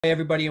Hey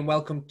everybody, and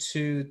welcome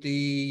to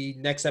the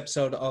next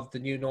episode of the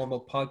New Normal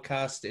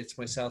podcast. It's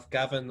myself,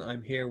 Gavin.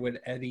 I'm here with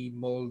Eddie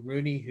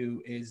Mulrooney,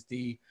 who is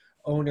the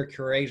owner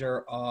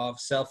curator of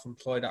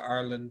Self-Employed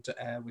Ireland,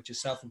 which is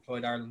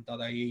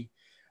selfemployedireland.ie,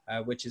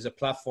 which is a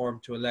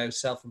platform to allow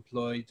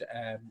self-employed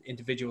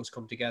individuals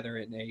come together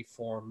in a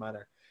forum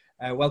manner.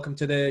 Welcome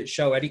to the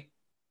show, Eddie.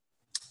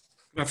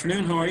 Good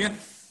afternoon. How are you?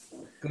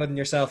 Good, and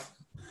yourself?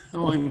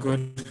 Oh, I'm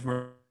good.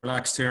 We're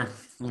relaxed here.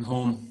 I'm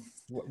home.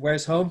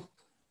 Where's home?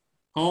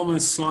 Home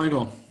is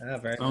Sligo,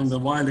 on the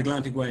Wild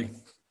Atlantic Way.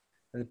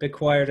 A bit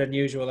quieter than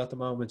usual at the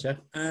moment, yeah?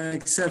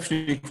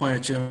 Exceptionally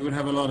quiet, yeah. We would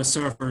have a lot of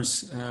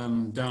surfers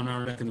down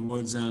our neck of the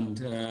woods,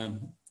 and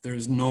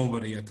there's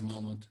nobody at the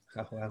moment.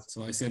 Oh, well.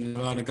 So I said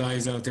a lot of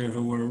guys out there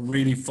who were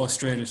really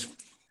frustrated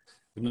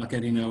with not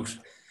getting out,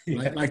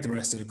 yeah. like the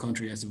rest of the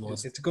country, I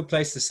suppose. It's a good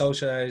place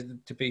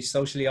to be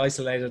socially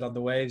isolated on the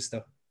waves,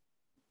 though.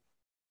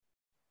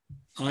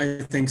 I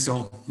think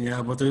so,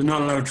 yeah. But they're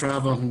not allowed to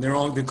travel, and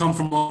they come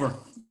from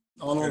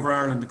all over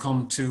Ireland to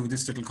come to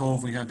this little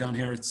cove we have down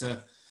here. It's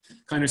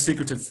kind of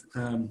secretive.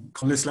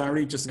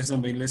 Larry, just as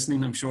somebody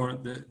listening, I'm sure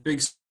the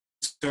big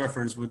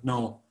surfers would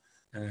know.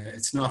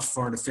 It's not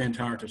for the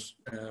faint-hearted.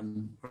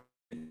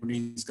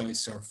 These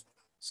guys surf,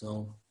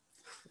 so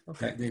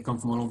okay. They come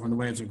from all over, and the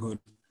waves are good.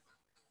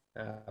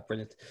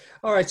 Brilliant.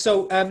 All right,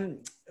 so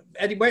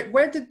Eddie,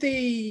 where did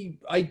the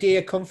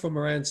idea come from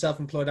around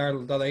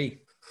self-employedireland.ie?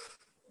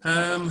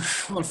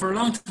 Well, for a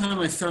long time,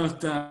 I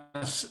felt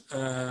that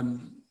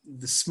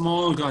the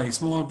small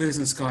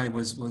business guy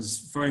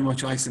was very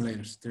much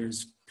isolated.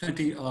 There's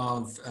plenty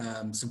of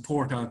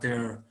support out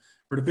there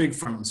for the big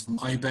firms, from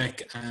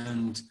IBEC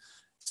and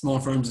Small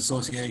Firms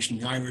Association,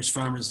 the Irish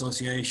Farmers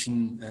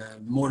Association,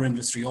 the motor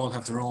industry, all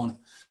have their own.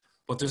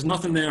 But there's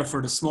nothing there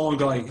for the small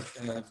guy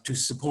to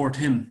support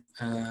him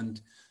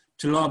and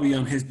to lobby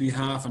on his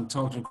behalf and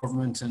talk to the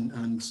government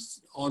and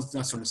all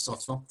that sort of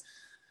stuff. So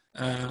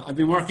I've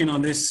been working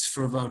on this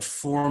for about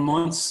 4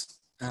 months,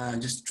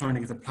 just trying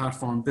to get the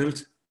platform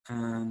built.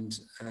 And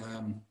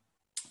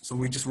so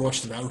we just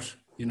rushed it out.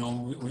 You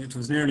know, it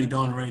was nearly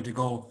done, ready to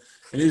go.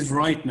 It is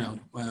right now.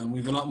 We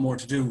have a lot more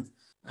to do.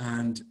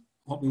 And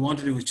what we want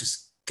to do is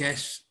just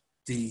get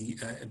the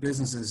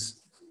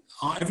businesses,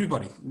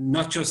 everybody,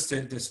 not just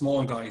the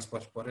small guys,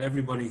 but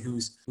everybody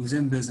who's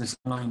in business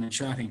online and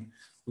chatting.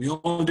 We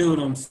all do it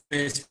on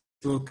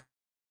Facebook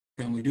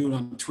and we do it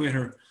on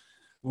Twitter.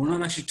 We're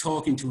not actually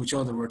talking to each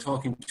other. We're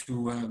talking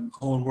to a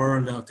whole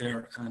world out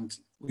there, and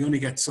we only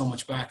get so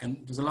much back.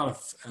 And there's a lot of,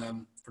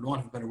 for the want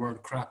of a better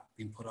word, crap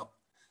being put up.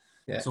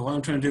 Yeah. So what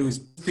I'm trying to do is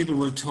people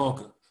will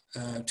talk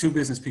to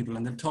business people,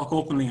 and they'll talk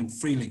openly and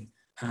freely.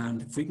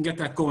 And if we can get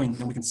that going,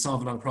 then we can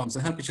solve a lot of problems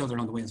and help each other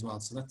along the way as well.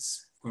 So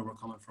that's where we're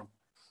coming from.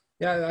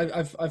 Yeah,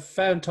 I've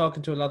found,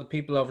 talking to a lot of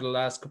people over the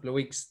last couple of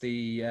weeks,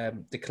 the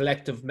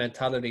collective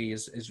mentality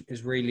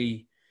is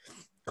really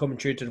coming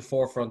through to the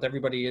forefront.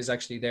 Everybody is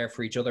actually there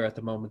for each other at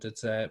the moment.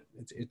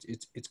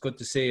 It's good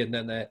to see, and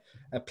then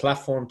a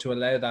platform to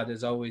allow that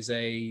is always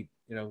a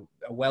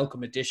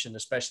welcome addition,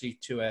 especially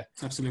to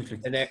absolutely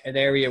an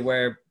area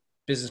where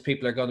business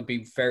people are going to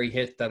be very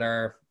hit, that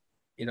are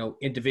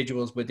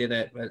individuals within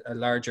a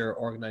larger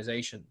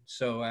organization.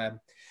 So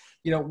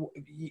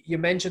you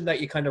mentioned that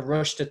you kind of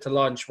rushed it to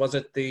launch. Was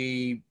it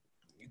the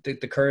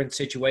current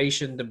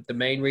situation the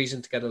main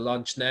reason to get a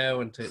launch now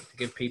and to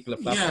give people a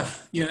platform?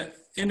 Yeah.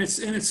 In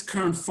its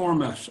current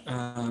format,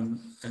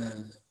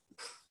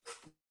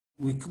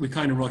 we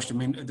kind of rushed. I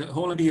mean, the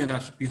whole idea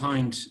that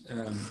behind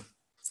the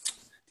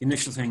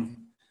initial thing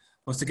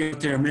was to get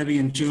there maybe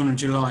in June and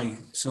July.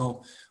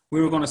 So we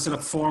were going to set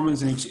up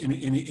forums in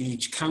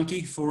each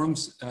county,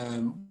 forums,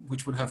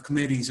 which would have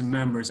committees and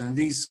members, and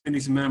these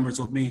committees and members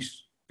would meet.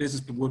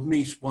 Business people would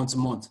meet once a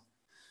month,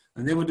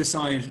 and they would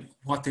decide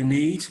what they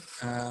need,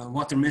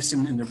 what they're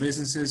missing in their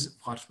businesses,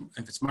 what,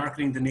 if it's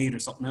marketing they need or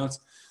something else.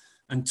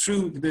 And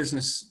through the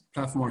business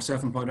platform,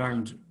 Self-Employed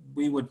Ireland,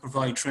 we would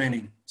provide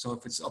training. So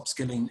if it's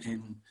upskilling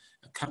in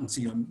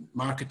accountancy or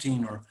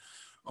marketing, or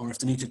if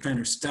they need to train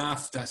their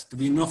staff, that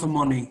there'll be enough of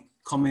money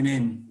coming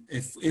in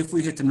if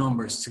we hit the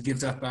numbers to give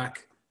that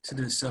back to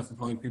the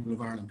self-employed people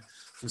of Ireland.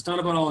 So it's not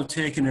about all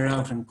taking it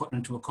out and putting it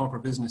into a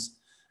corporate business.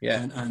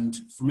 Yeah. And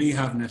for me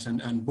having it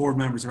and board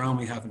members around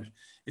me having it,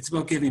 it's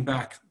about giving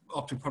back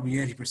up to probably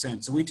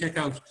 80%. So we take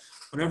out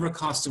whatever it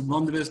costs to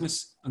run the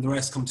business, and the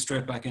rest comes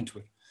straight back into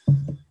it.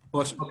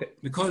 But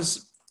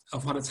because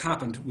of what has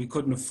happened, we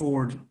couldn't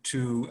afford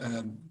to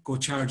go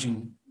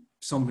charging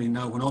somebody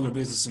now when other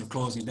businesses are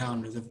closing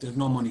down. There's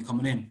no money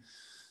coming in.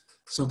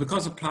 So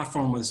because the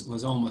platform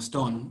was almost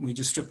done, we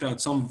just stripped out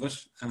some of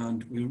it,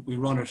 and we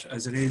run it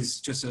as it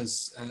is, just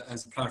as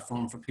a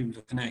platform for people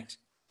to connect.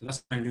 So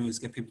that's what I do, is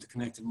get people to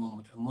connect at the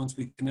moment. And once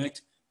we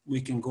connect,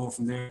 we can go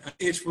from there.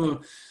 It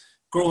will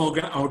grow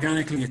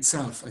organically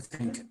itself, I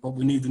think, but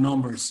we need the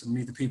numbers and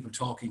we need the people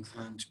talking,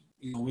 and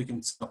we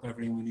can set up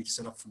everything we need to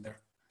set up from there.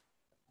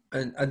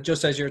 And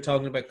just as you're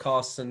talking about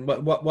costs, and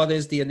what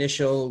is the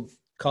initial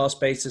cost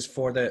basis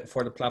for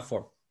the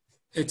platform?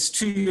 It's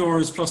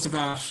 €2 plus the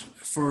VAT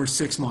for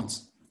 6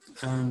 months.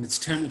 and it's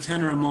 10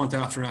 a month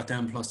after that,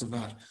 then plus the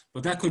VAT.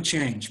 But that could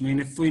change. I mean,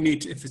 if we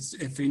need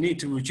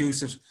to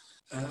reduce it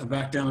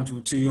back down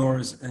to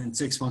 €2 in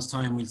 6 months'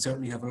 time, we'll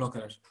certainly have a look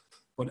at it.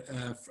 But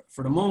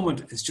for the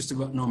moment, it's just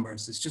about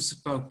numbers. It's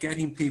just about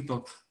getting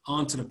people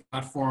onto the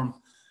platform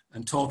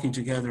and talking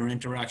together,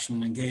 interaction,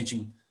 and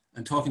engaging,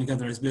 and talking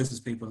together as business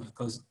people.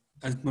 Because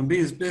when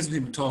business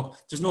people talk,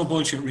 there's no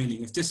bullshit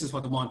really. If this is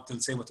what they want, they'll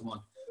say what they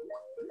want.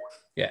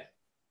 Yeah,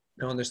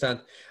 I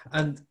understand.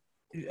 And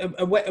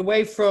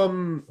away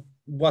from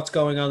what's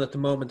going on at the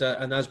moment,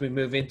 and as we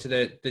move into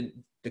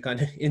the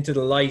kind of into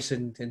the light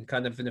and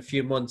kind of in a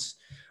few months,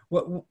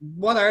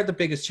 what are the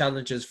biggest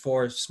challenges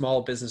for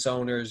small business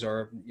owners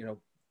or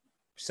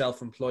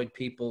self-employed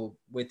people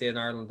within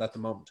Ireland at the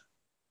moment?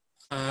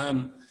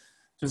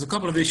 There's a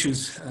couple of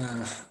issues,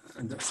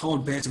 and the whole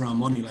based around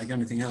money, like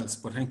anything else.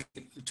 But I think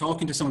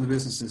talking to some of the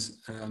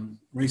businesses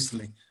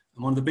recently,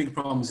 and one of the big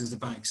problems is the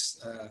banks.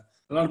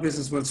 A lot of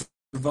businesses will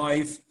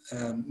survive,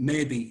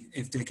 maybe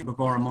if they can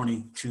borrow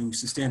money to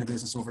sustain the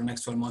business over the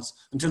next 12 months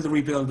until they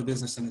rebuild the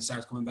business and it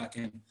starts coming back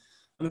in.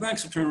 And the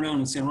banks will turn around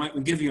and saying, right,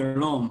 we'll give you a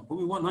loan, but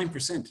we want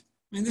 9%. I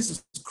mean, this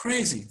is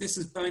crazy. This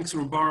is banks who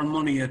are borrowing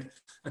money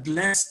at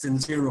less than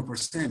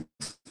 0%,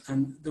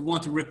 and they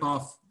want to rip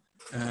off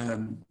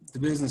the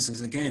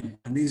businesses again.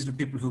 And these are the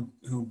people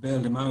who bail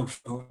them out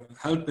or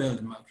help bail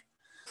them out.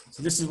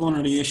 So this is one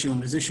of the issues.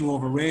 And there's issue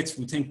over rates.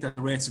 We think that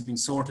the rates have been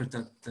sorted,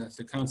 that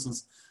the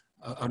councils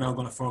are now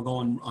going to forego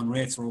on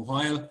rates for a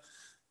while.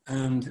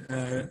 And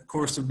of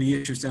course, there'll be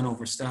issues then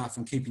over staff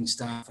and keeping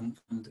staff and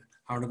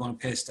how they're going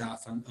to pay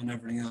staff and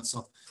everything else.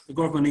 So the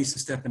government needs to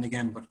step in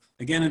again. But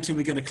again, until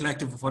we get a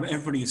collective of what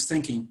everybody is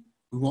thinking,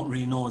 we won't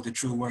really know the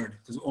true word,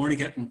 because we're only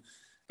getting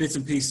bits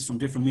and pieces from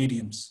different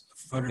mediums,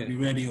 whether it be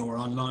radio or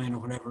online or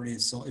whatever it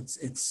is. So it's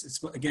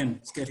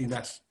getting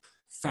that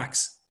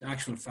facts, the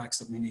actual facts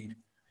that we need.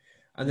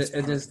 And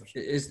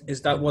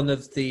is that one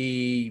of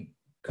the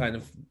kind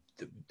of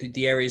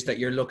the areas that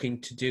you're looking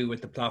to do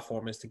with the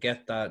platform, is to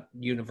get that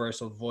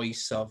universal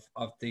voice of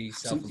the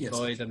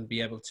self-employed, yes, and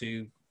be able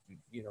to,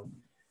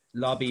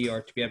 lobby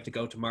or to be able to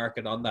go to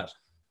market on that?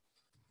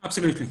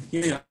 Absolutely.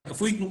 Yeah. If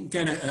we can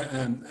get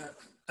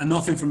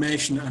enough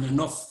information and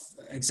enough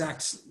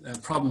exact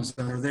problems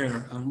that are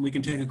there, and we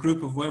can take a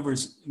group of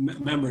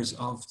members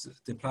of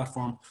the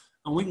platform,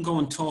 and we can go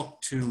and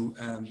talk to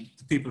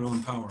the people who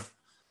empower,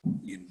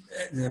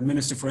 the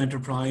Minister for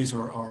Enterprise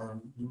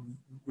or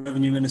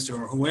Revenue Minister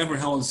or whoever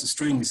holds the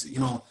strings.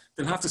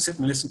 They'll have to sit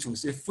and listen to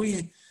us. If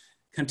we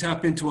can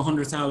tap into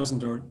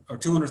 100,000 or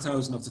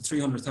 200,000 of the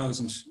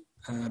 300,000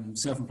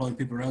 self-employed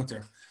people are out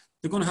there,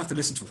 they're going to have to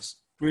listen to us,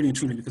 really and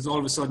truly, because all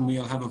of a sudden we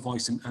all have a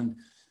voice. And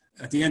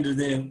at the end of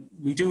the day,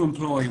 we do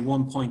employ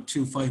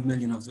 1.25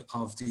 million of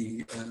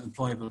the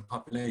employable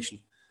population.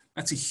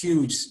 That's a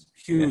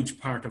huge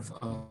part of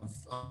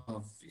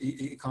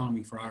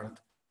economy for Ireland.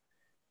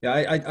 Yeah,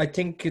 I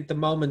think at the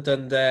moment,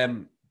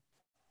 and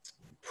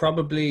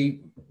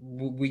probably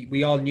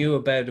we all knew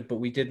about it, but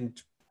we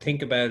didn't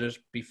think about it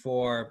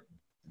before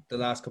the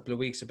last couple of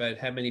weeks, about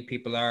how many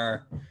people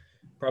are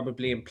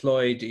probably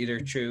employed either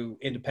through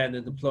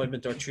independent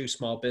employment or through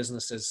small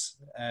businesses.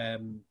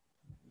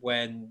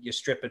 When you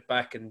strip it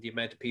back, and the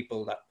amount of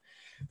people that,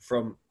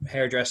 from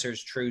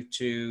hairdressers through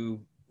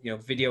to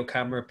video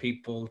camera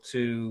people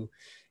to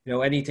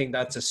anything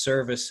that's a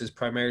service, is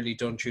primarily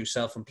done through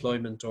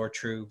self-employment or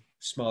through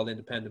small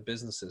independent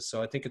businesses.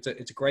 So I think it's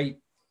a great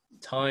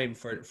time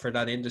for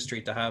that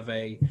industry to have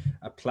a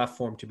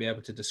platform to be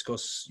able to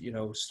discuss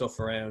stuff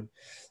around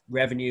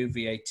revenue,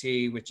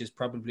 VAT, which is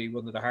probably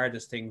one of the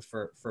hardest things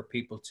for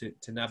people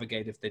to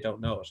navigate if they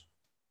don't know it.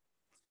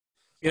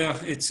 Yeah,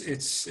 it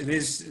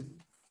is.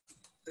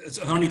 It's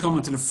only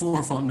coming to the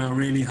forefront now,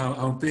 really,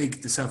 how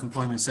big the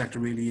self-employment sector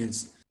really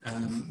is. I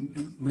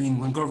mean,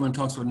 when government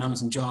talks about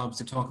announcing jobs,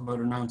 they talk about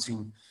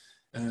announcing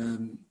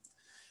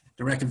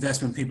direct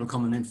investment people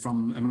coming in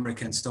from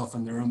America and stuff,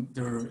 and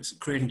they're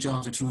creating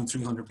jobs for 200 and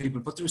 300 people.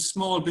 But there's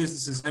small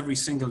businesses every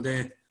single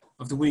day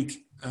of the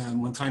week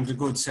when times are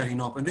good setting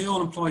up, and they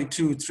all employ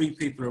 2 or 3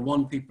 people or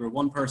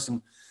one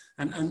person,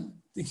 and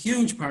a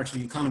huge part of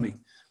the economy.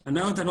 And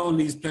now that all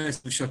these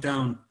places are shut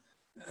down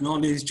and all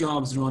these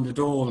jobs are on the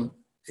dole,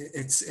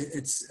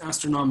 it's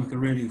astronomical,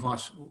 really,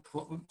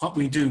 what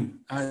we do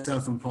as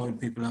self-employed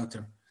people out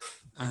there.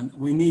 And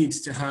we need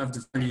to have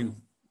the value,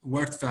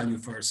 worth value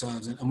for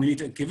ourselves, and we need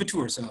to give it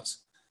to ourselves,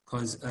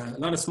 because a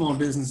lot of small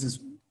businesses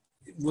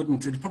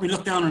they'd probably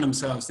look down on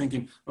themselves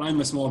thinking, well, I'm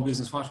a small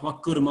business,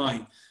 what good am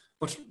I?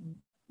 But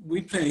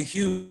we play a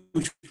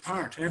huge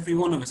part, every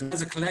one of us, and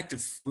as a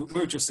collective,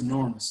 we're just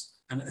enormous.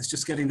 And it's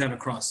just getting that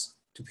across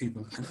to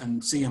people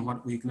and seeing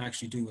what we can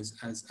actually do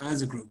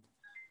as a group.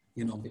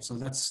 So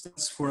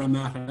that's where I'm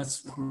at, and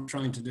that's what we're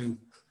trying to do.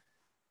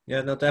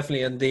 Yeah, no,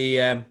 definitely. And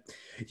the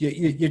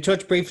you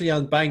touched briefly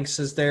on banks.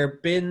 Has there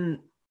been,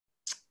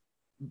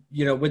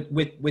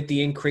 with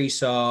the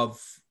increase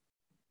of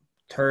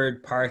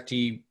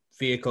third-party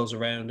vehicles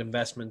around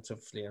investment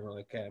of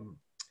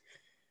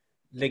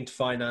linked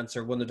finance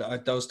or one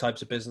of those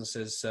types of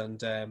businesses,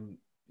 and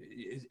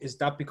is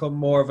that become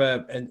more of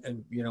a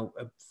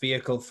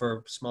vehicle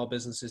for small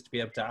businesses to be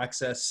able to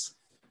access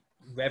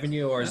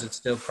revenue, or is it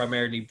still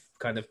primarily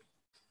kind of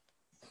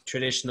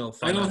traditional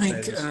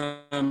finance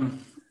houses?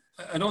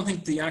 I don't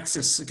think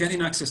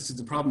getting access to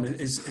the problem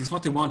is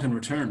what they want in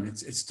return.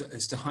 It's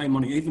the high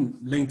money. Even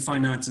linked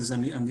finances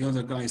and the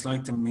other guys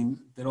like them. I mean,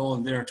 they're all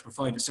there to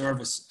provide a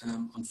service.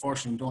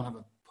 Unfortunately, we don't have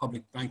a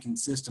public banking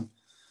system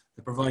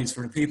that provides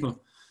for the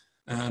people.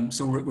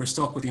 So we're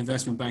stuck with the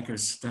investment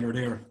bankers that are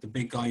there, the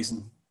big guys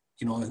and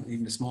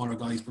even the smaller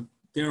guys. But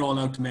they're all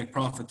out to make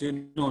profit. They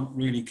don't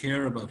really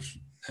care about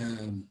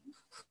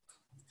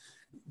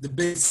the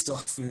big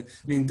stuff. I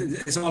mean,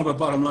 it's all about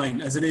bottom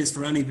line, as it is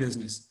for any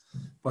business.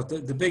 But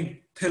the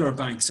big pillar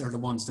banks are the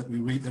ones that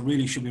that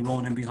really should be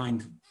rolling in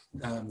behind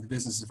the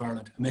businesses of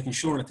Ireland and making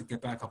sure that they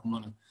get back up and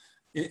running.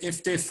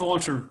 If they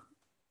falter,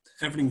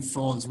 everything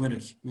falls with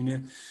it. I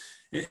mean,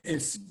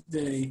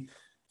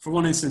 for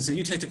one instance, if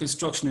you take the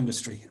construction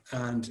industry,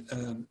 and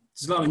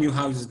there's a lot of new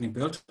houses being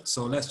built.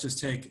 So let's just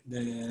take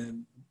the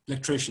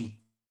electrician,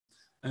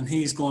 and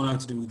he's going out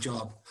to do a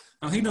job.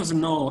 Now, he doesn't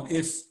know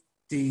if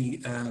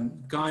the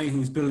guy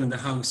who's building the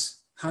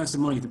house has the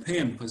money to pay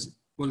him, because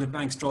will the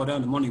banks draw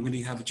down the money? Will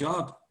he have a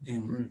job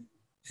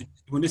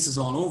when this is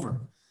all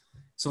over?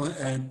 So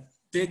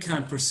they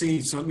can't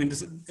proceed. So I mean,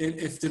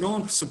 if they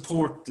don't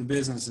support the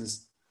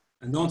businesses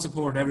and don't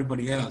support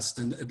everybody else,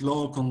 then it'll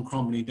all come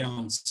crumbling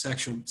down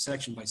section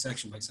by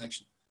section.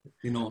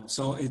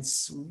 So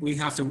we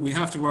have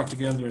to work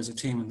together as a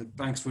team, and the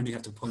banks really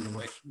have to pull the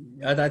weight.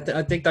 And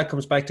I think that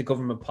comes back to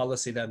government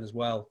policy then as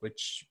well,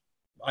 which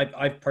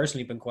I've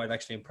personally been quite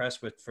actually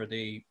impressed with for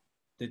the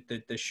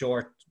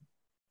short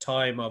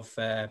time of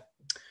the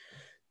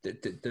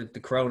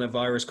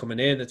coronavirus coming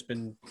in. It's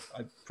been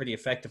pretty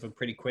effective and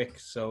pretty quick.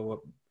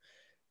 So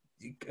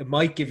it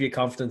might give you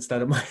confidence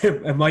that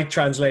it might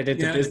translate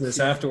into business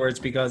afterwards,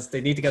 because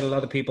they need to get a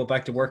lot of people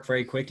back to work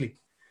very quickly.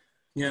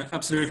 Yeah,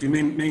 absolutely.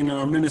 I mean,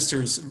 our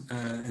ministers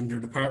in their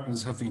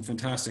departments have been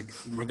fantastic,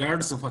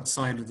 regardless of what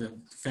side of the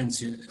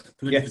fence,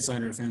 political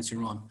side of the fence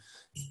you're on.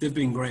 They've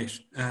been great.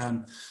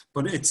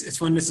 But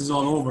it's when this is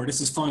all over,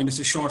 this is fine. This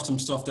is short-term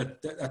stuff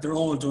that they're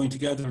all doing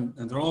together,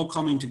 and they're all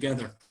coming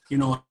together,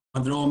 and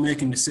they're all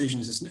making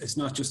decisions. It's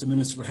not just the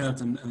Minister for Health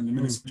and the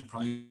Minister for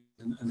Pride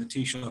and the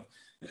Taoiseach.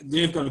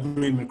 They've got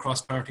agreement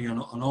cross-party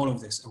on all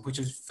of this, which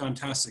is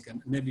fantastic.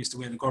 And maybe it's the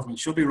way the government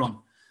should be run.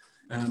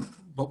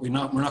 But we're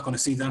not going to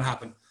see that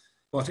happen.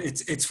 But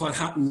it's what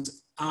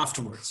happens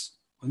afterwards.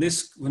 When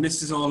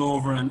this is all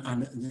over and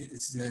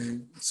it's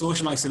the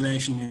social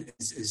isolation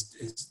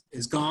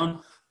is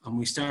gone, and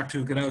we start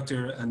to get out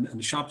there and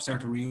the shops start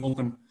to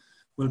reopen,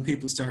 will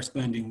people start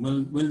spending?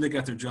 Will they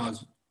get their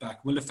jobs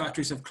back? Will the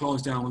factories have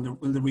closed down?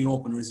 Will they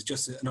reopen, or is it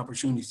just an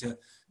opportunity to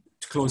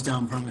close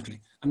down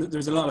permanently? And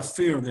there's a lot of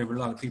fear there with a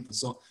lot of people.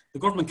 So the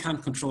government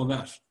can't control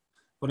that.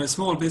 But as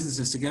small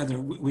businesses together,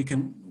 we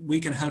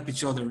can help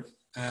each other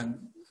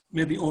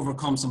maybe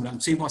overcome some of that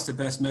and see what's the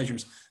best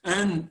measures.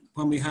 And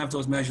when we have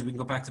those measures, we can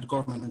go back to the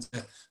government and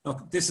say,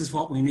 look, this is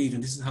what we need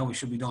and this is how it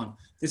should be done.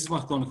 This is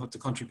what's going to put the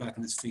country back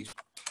on its feet.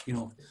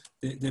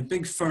 The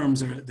big firms,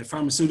 the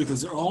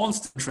pharmaceuticals are all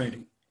still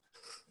trading,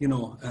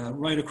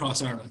 right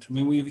across Ireland. I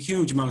mean, we have a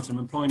huge amount of them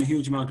employing a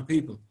huge amount of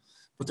people,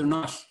 but they're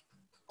not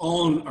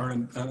all our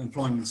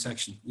employment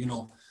section,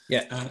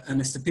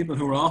 and it's the people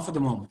who are off at the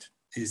moment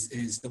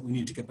is that we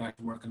need to get back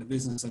to work, and the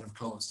businesses that have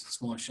closed,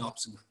 small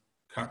shops and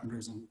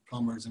carpenters and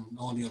plumbers and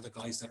all the other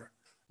guys that are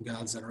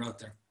gals that are out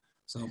there.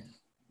 So,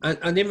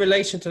 and in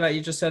relation to that,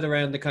 you just said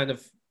around the kind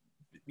of,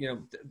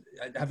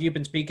 have you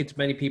been speaking to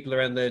many people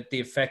around the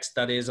effects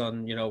that is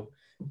on,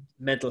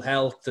 mental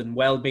health and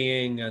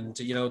well-being, and,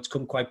 it's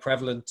come quite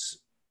prevalent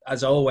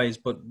as always,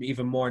 but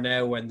even more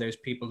now when there's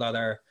people that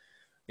are,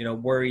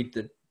 worried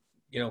that,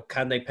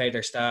 can they pay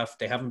their staff?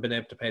 They haven't been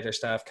able to pay their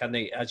staff. Can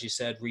they, as you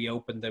said,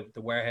 reopen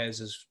the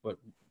warehouses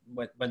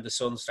when the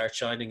sun starts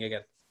shining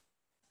again?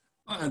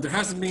 There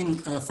hasn't been,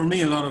 for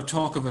me, a lot of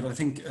talk of it. I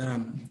think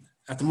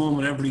at the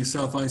moment everybody's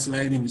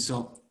self-isolating,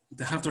 so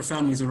they have their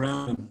families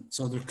around them,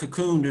 so they're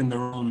cocooned in their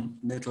own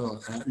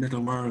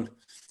little world.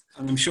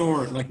 And I'm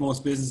sure, like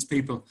most business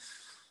people,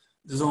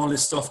 there's all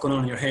this stuff going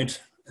on in your head.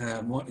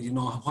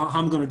 How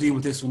I'm going to deal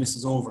with this when this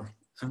is over.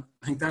 And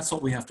I think that's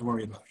what we have to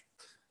worry about.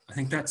 I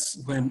think that's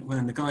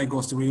when the guy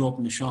goes to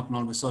reopen the shop and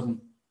all of a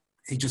sudden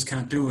he just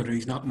can't do it, or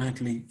he's not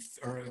mentally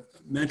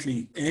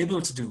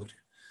able to do it.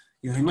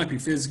 He might be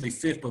physically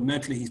fit, but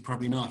mentally he's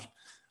probably not.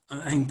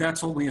 I think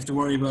that's what we have to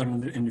worry about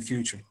in the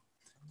future.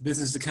 The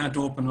business that can't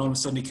open, and all of a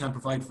sudden he can't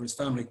provide for his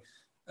family.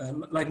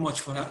 Like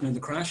much what happened in the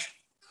crash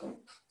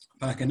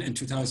back in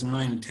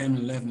 2009 and 10 and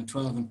 11 and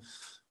 12. And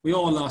we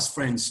all lost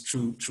friends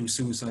through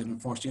suicide,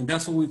 unfortunately. And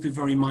that's what we've been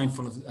very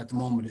mindful of at the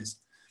moment is.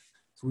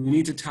 So we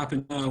need to tap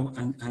in now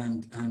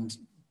and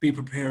be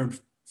prepared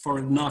for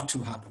it not to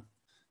happen.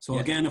 So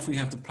again, if we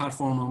have the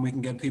platform and we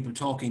can get people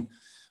talking,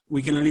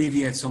 we can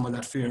alleviate some of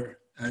that fear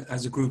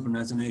as a group and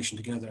as a nation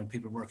together, and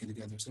people working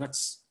together. So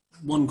that's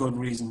one good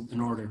reason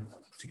in order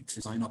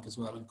to sign up as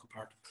well and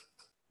compare.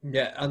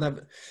 Yeah,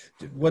 and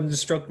one that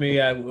struck me,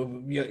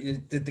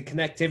 the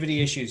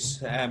connectivity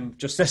issues.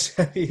 Just as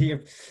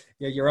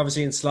you're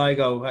obviously in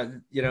Sligo,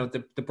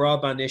 the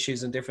broadband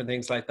issues and different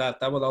things like that.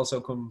 That will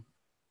also come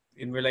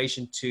in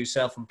relation to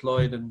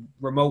self-employed, and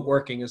remote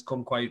working has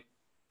come quite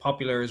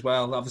popular as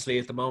well, obviously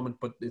at the moment,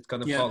 but it's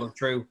kind of Yeah, fallen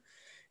through.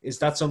 Is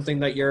that something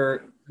that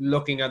you're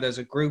looking at as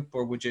a group,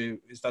 or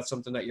is that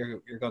something that you're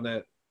going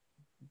to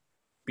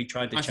be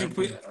trying to I think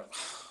champion?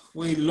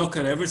 we look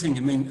at everything.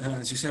 I mean,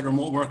 as you said,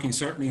 remote working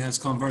certainly has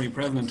come very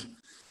prevalent,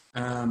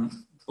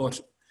 but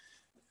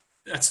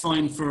that's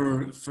fine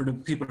for the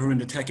people who are in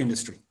the tech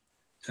industry.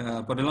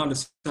 But a lot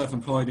of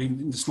self-employed,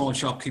 even the small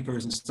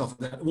shopkeepers and stuff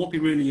like that, it won't be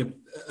really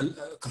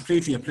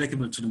completely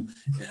applicable to them.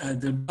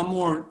 They're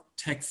more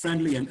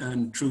tech-friendly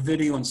and through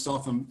video and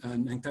stuff, and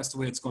I think that's the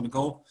way it's going to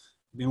go.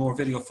 There'll be more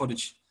video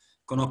footage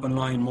going up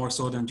online more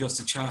so than just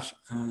a chat,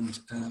 and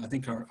I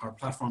think our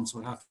platforms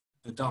will have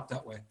to adopt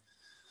that way.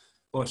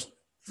 But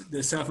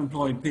the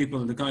self-employed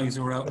people, the guys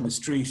who are out in the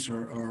street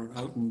or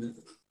out in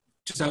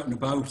just out and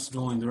about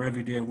doing their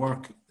everyday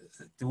work,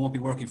 they won't be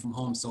working from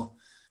home, so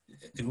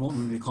it won't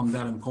really become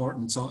that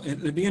important. So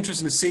it'll be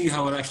interesting to see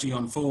how it actually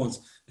unfolds.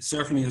 It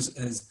certainly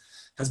has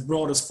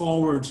brought us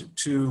forward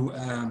to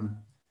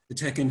the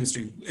tech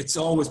industry. It's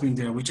always been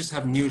there. We just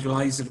haven't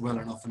utilized it well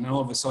enough. And then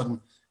all of a sudden,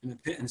 in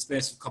the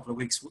space of a couple of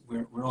weeks,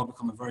 we're all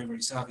becoming very,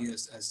 very savvy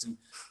as to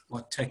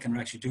what tech can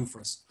actually do for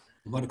us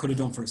and what it could have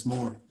done for us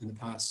more in the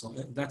past. So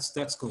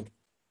that's good.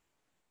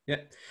 Yeah.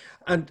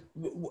 And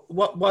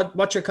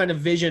what's your kind of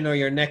vision or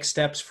your next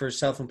steps for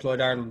Self-Employed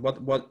Ireland?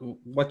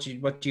 What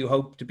do you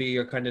hope to be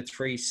your kind of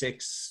 3,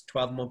 6,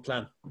 12-month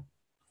plan?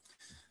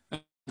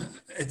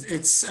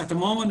 It's at the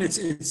moment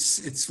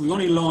it's we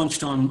only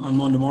launched on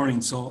Monday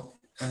morning, so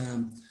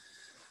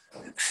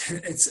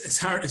it's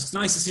hard. It's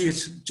nice to see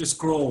it just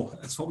grow.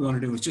 That's what we want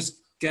to do, is just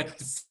get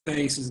the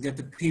faces, get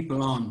the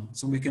people on,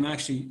 so we can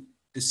actually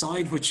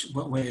decide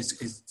what way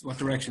what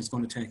direction it's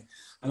going to take.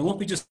 And it won't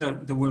be just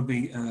that there will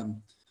be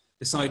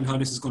deciding how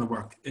this is going to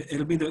work.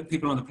 It'll be the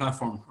people on the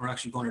platform who are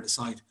actually going to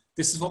decide,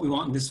 this is what we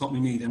want and this is what we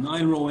need. And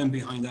I'll row in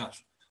behind that.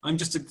 I'm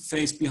just a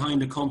face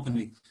behind the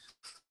company.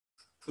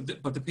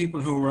 But the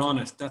people who are on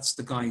it, that's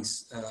the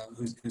guys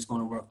who's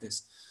going to work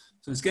this.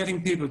 So it's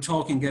getting people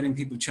talking, getting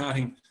people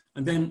chatting.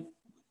 And then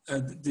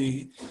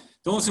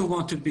those who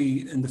want to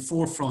be in the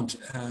forefront,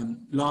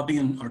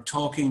 lobbying or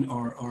talking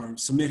or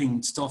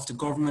submitting stuff to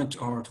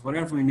government or to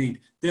whatever we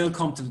need, they'll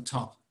come to the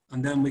top.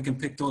 And then we can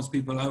pick those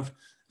people out,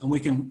 and we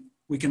can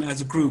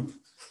as a group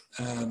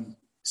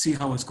see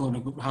how it's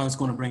going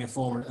to bring it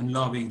forward and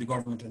lobby the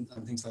government and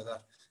things like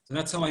that. So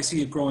that's how I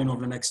see it growing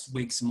over the next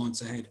weeks and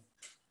months ahead.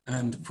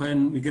 And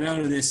when we get out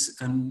of this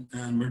and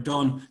we're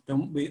done,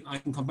 then I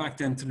can come back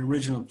then to the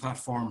original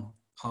platform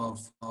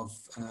of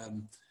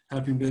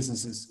helping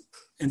businesses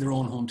in their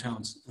own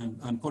hometowns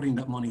and putting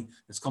that money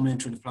that's coming in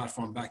through the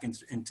platform back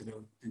into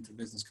the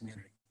business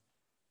community.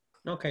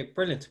 Okay,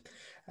 brilliant.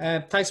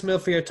 Thanks, Mill,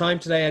 for your time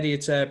today, Eddie.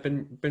 It's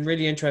been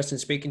really interesting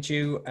speaking to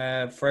you.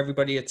 For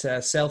everybody, it's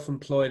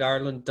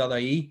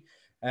selfemployedireland.ie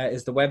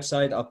is the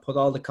website. I'll put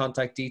all the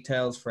contact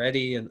details for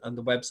Eddie and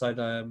the website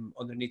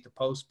underneath the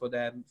post. But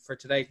for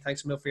today,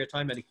 thanks, Mill, for your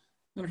time, Eddie.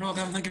 No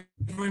problem. Thank you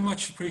very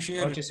much. Appreciate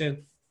it. Talk to you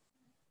soon.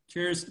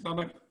 Cheers.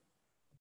 Bye-bye.